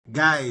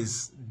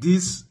Guys,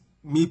 this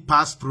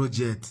MEC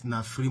project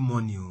na free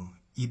money.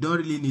 You don't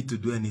really need to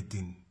do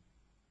anything.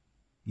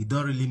 You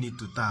don't really need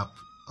to tap.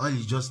 All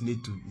you just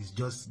need to is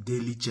just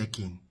daily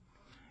check-in.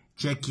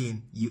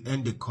 Check-in, you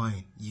earn the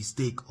coin, you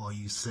stake or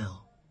you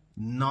sell.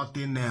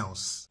 Nothing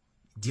else.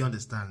 Do you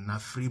understand? Now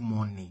free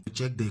money.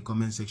 Check the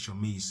comment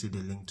section, may you see the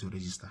link to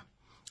register.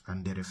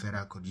 And the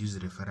referral code, use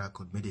the referral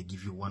code, may they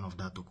give you one of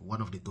that token.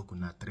 One of the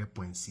token at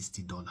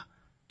 $3.60.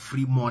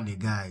 Free money,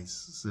 guys.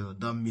 So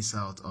don't miss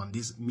out on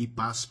this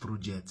MEC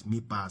project.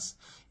 MEC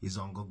is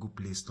on Google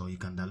Play Store. You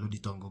can download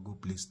it on Google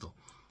Play Store.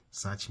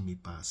 Search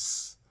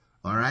MEC.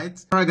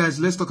 Alright, guys,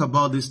 let's talk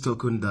about this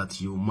token that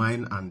you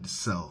mine and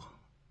sell.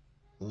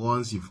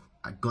 Once you've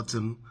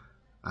gotten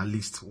at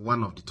least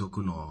one of the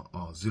token or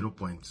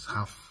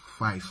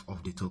 0.5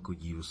 of the token,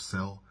 you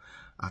sell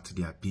at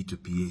their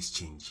P2P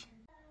exchange.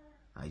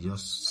 I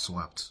just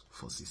swapped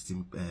for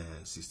 16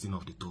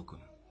 of the token.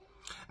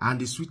 And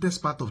the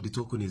sweetest part of the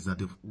token is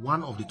that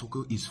one of the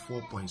token is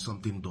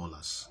 $4.something.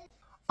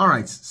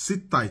 Alright,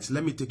 sit tight.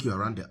 Let me take you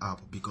around the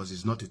app because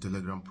it's not a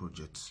Telegram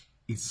project.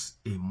 It's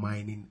a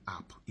mining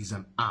app. It's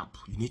an app.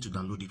 You need to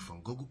download it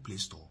from Google Play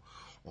Store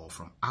or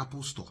from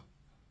Apple Store.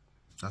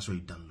 That's where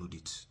you download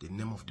it. The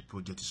name of the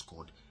project is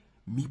called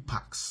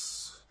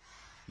MEC.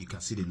 You can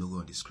see the logo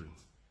on the screen.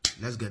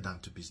 Let's get down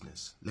to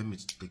business. Let me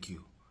take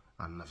you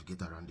and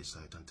navigate around the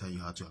site and tell you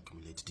how to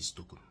accumulate this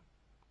token,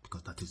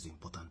 because that is the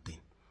important thing.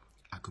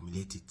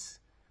 Accumulate it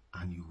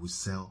and you will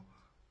sell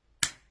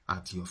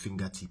at your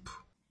fingertip.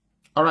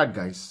 Alright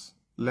guys,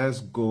 let's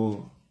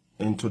go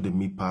into the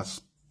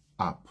MEC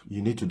app.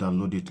 You need to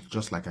download it.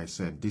 Just like I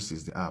said, this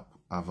is the app.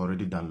 I've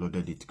already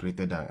downloaded it,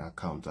 created an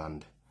account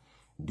and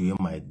doing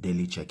my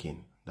daily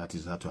check-in. That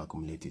is how to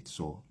accumulate it.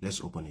 So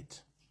let's open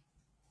it.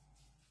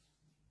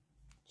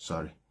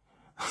 Sorry.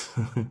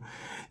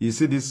 You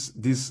see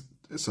this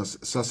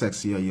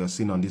success here you're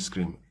seeing on this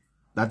screen?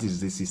 That is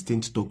the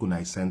 16th token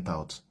I sent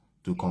out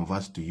to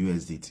convert to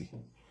USDT.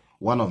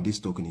 One of these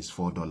tokens is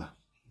 $4.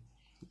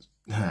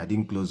 I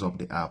didn't close up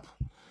the app.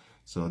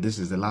 So this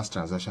is the last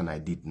transaction I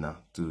did now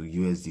to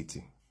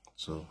USDT.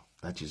 So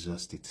that is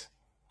just it.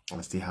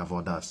 I still have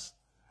others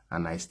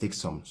and I stake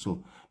some.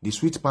 So the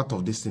sweet part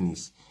of this thing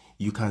is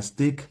you can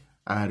stake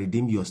and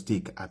redeem your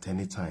stake at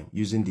any time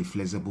using the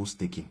flexible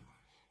staking.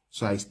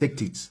 So I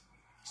staked it.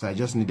 So I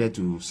just needed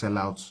to sell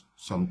out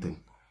something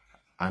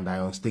and I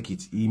unstake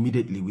it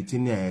immediately.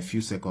 Within a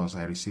few seconds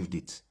I received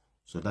it.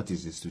 So that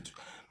is the sweet.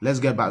 Let's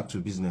get back to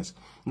business.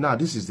 Now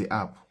this is the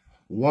app.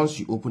 Once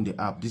you open the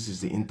app, this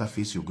is the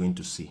interface you're going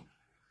to see.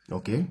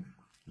 Okay,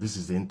 this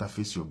is the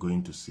interface you're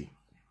going to see.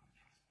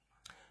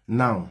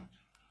 Now,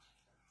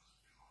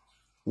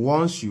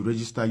 once you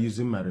register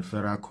using my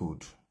referral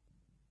code,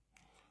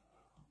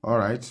 all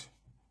right,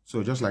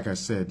 so just like I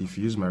said, if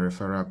you use my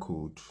referral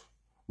code,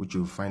 which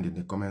you'll find in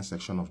the comment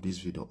section of this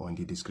video or in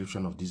the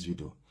description of this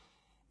video,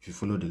 if you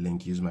follow the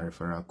link, use my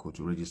referral code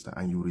to register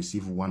and you'll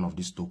receive one of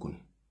these tokens,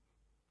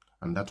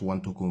 and that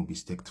one token will be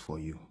staked for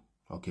you.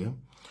 Okay,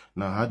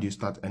 now how do you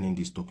start earning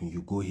this token?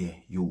 You go here,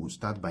 you will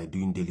start by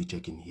doing daily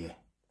check-in here.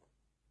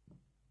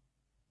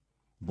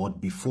 But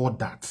before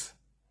that,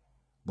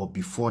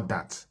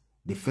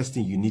 the first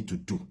thing you need to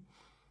do,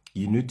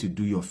 you need to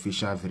do your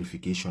facial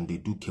verification. They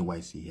do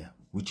KYC here,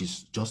 which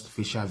is just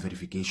facial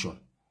verification.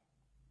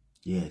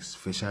 Yes,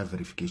 facial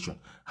verification.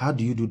 How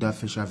do you do that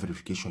facial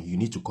verification? You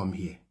need to come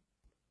here.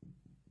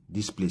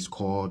 This place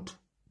called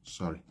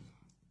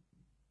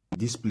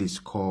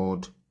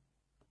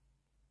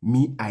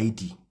MEC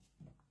ID.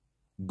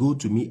 Go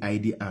to MEC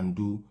ID and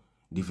do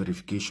the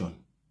verification.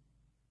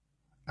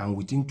 And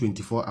within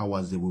 24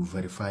 hours, they will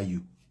verify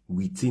you.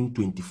 Within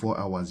 24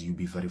 hours, you'll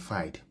be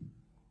verified.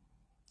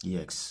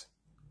 Yes.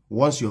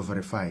 Once you're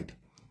verified,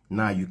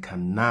 now you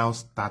can now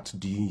start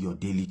doing your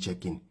daily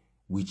check-in,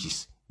 which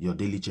is, your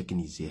daily check-in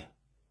is here.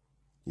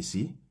 You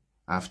see,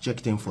 I've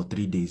checked in for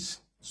 3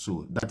 days.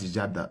 So that is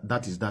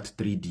that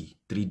 3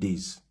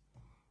 days.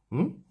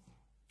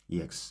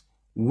 Yes.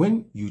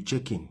 When you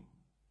check in,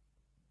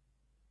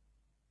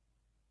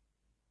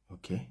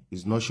 okay,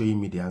 it's not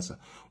showing me the answer.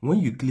 When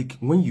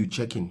you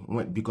check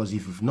in, because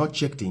if you've not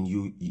checked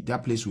in,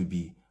 that place will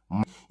be,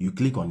 you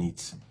click on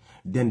it,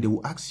 then they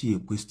will ask you a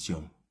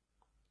question.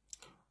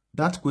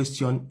 That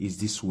question is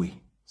this way.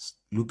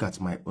 Look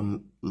at my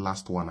own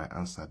last one I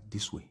answered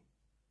this way.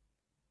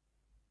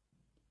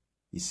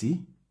 You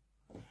see,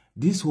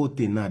 this whole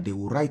thing now, they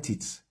will write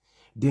it,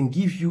 then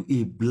give you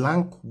a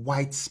blank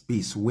white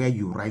space where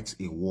you write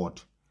a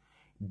word.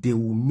 They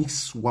will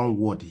mix one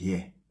word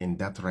here in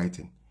that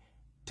writing,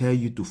 tell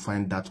you to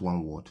find that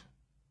one word.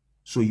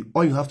 So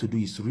all you have to do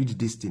is read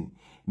this thing.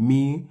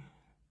 Me,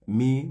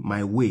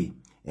 my way,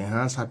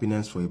 enhance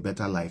happiness for a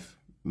better life,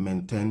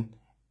 maintain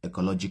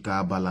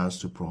ecological balance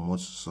to promote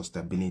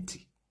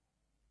sustainability.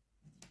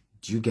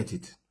 Do you get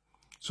it?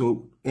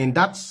 So in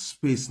that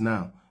space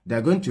now,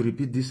 they're going to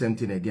repeat this same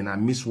thing again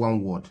and miss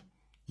one word.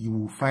 You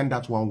will find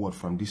that one word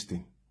from this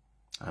thing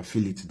and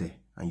fill it there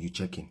and you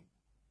check in.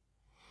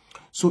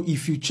 So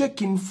if you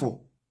check in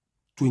for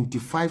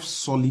 25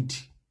 solid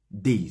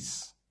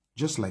days,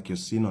 just like you're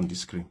seeing on the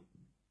screen.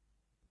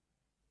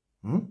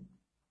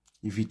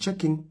 If you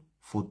check in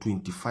for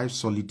 25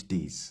 solid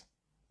days,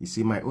 you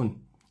see my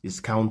own is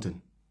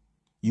counting.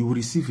 You will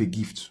receive a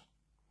gift.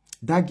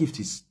 That gift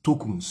is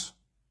tokens.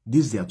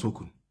 This is their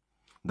token.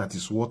 That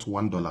is worth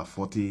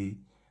 $1.40.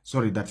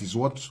 Sorry, that is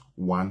worth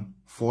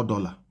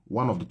 $4.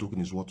 One of the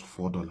token is worth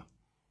 $4.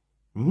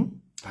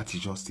 That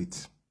is just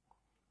it.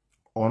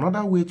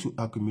 Another way to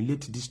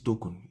accumulate this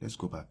token, let's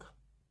go back.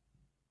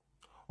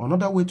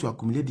 Another way to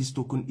accumulate this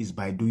token is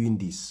by doing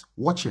this.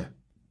 Watch here.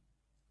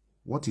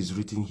 What is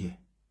written here?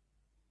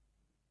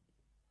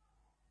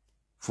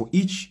 For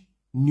each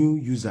new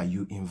user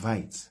you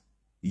invite,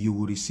 you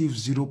will receive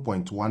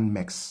 0.1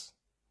 MECs.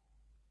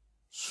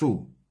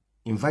 So,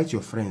 invite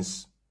your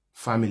friends,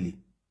 family,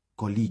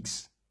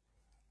 colleagues,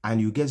 and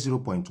you get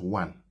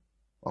 0.1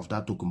 of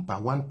that token per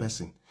one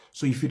person.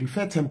 So, if you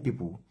refer 10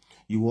 people,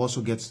 you will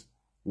also get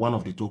one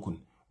of the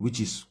token, which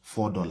is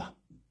 $4.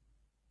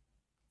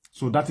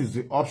 So, that is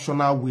the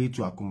optional way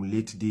to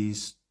accumulate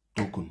this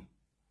token.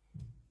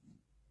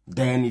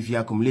 Then, if you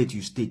accumulate,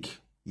 you stake.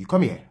 You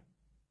come here.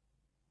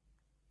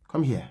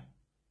 Come here.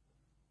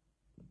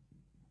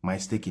 My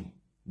staking.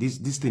 This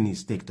thing is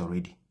staked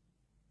already.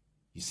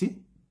 You see?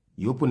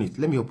 You open it.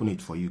 Let me open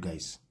it for you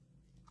guys.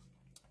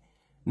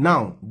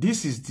 Now,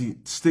 this is the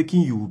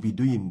staking you will be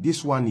doing.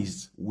 This one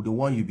is the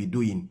one you'll be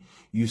doing.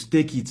 You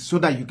stake it so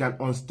that you can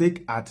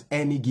unstake at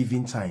any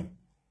given time.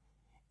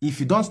 If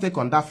you don't stake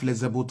on that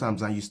flexible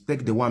terms and you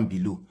stake the one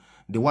below,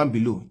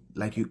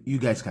 like you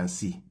guys can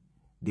see,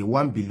 the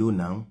one below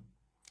now,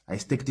 I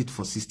staked it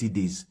for 60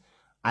 days.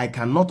 I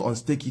cannot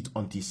unstake it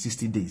until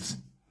 60 days.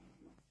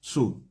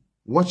 So,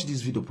 watch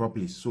this video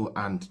properly. So,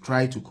 and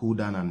try to cool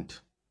down and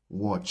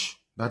watch.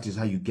 That is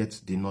how you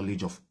get the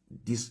knowledge of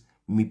this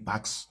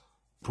MEC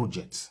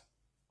project.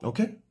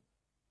 Okay?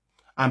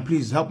 And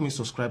please help me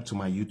subscribe to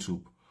my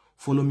YouTube.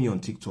 Follow me on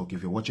TikTok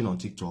if you're watching on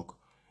TikTok.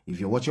 If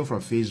you're watching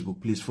from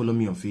Facebook, please follow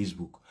me on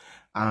Facebook.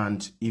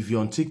 And if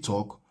you're on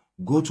TikTok,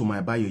 go to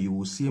my bio. You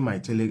will see my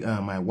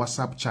my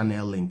WhatsApp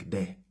channel link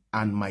there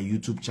and my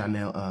YouTube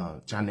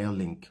channel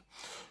link.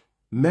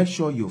 Make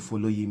sure you're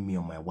following me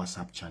on my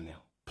WhatsApp channel,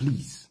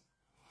 please.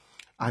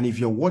 And if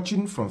you're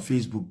watching from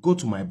Facebook, go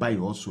to my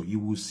bio also. You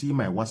will see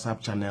my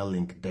WhatsApp channel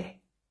link there.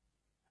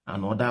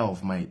 And other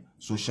of my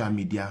social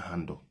media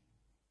handle.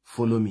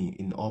 Follow me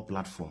in all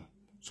platforms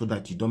so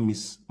that you don't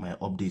miss my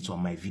updates on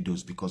my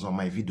videos, because on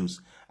my videos,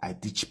 I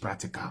teach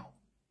practical.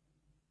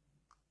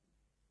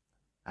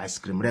 I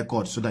screen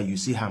record so that you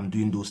see how I'm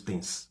doing those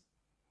things.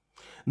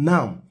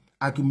 Now,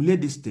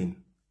 accumulate this thing.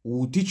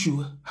 We'll teach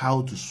you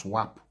how to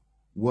swap.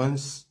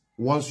 Once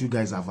you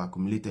guys have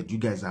accumulated, you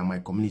guys are my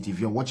community. If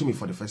you're watching me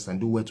for the first time,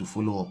 do where to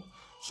follow up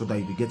so that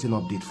you'll be getting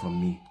update from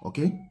me.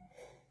 Okay?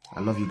 I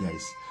love you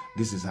guys.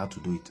 This is how to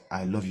do it.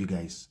 I love you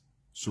guys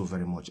so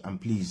very much. And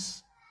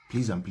please,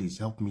 and please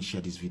help me share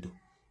this video.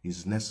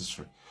 It's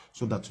necessary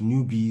so that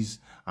newbies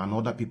and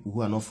other people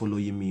who are not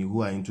following me,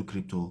 who are into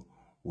crypto,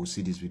 will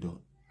see this video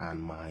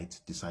and might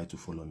decide to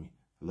follow me.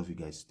 I love you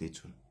guys. Stay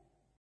tuned.